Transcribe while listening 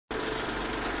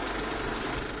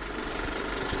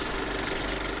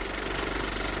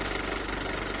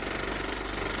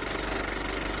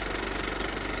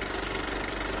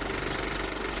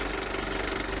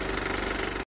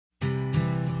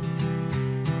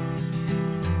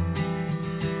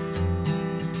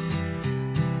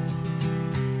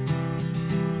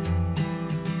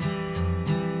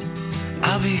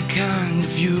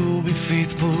if you'll be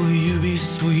faithful, you be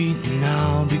sweet, and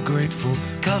I'll be grateful.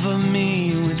 Cover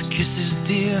me with kisses,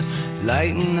 dear,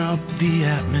 lighten up the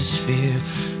atmosphere.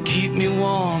 Keep me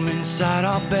warm inside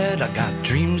our bed. I got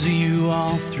dreams of you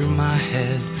all through my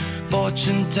head.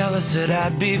 Fortune teller said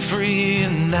I'd be free,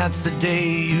 and that's the day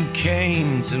you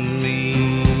came to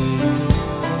me.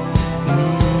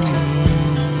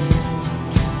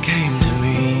 Came to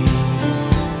me.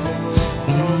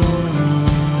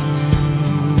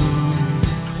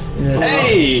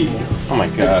 Hey! Oh my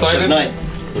god. Excited? Look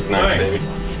nice. Look nice, baby.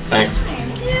 Thanks.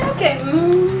 Yeah, okay.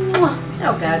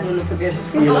 Oh god, you look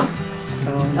beautiful.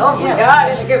 Oh my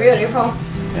god, you look beautiful.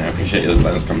 Yeah, I appreciate you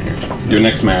letting us come here. Your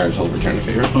next marriage will return the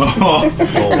favor.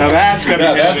 Now that's gotta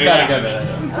Yeah, be that's good. gotta get it.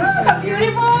 Oh,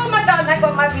 beautiful. Madonna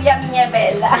come via mia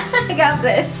bella. God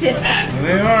bless you. There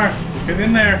they are. Get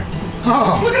in there.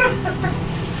 Oh. Look at him.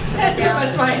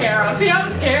 That's my hair. See,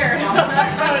 I'm scared. I'm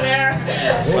not going there.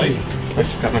 Like,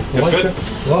 Good.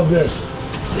 Love this.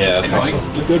 yeah, that's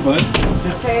awesome. Look good, bud.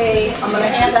 Okay, I'm gonna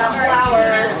hand out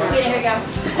flowers. Here we go.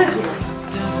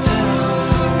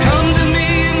 Come to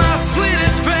me, my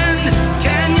sweetest friend.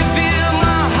 Can you feel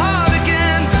my heart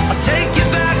again? I'll take you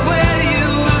back where you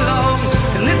belong,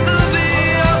 and this'll be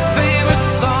your favorite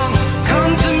song.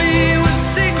 Come to me with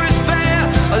secrets bare.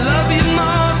 I love you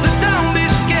more, so don't be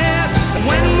scared. And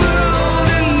when we're old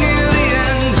and near the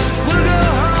end, we'll go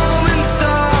home and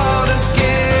start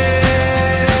again.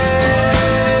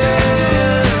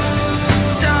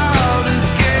 Start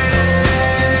again.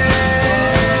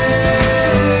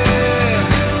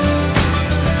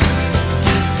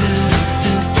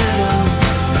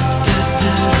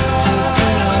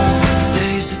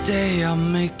 Today's the day I'll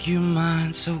make you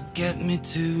mine, so get me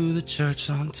to the church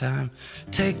on time.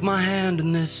 Take my hand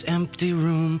in this empty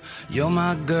room. You're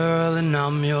my girl and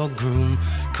I'm your groom.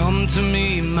 Come to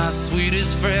me, my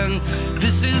sweetest friend.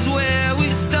 This is where we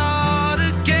start.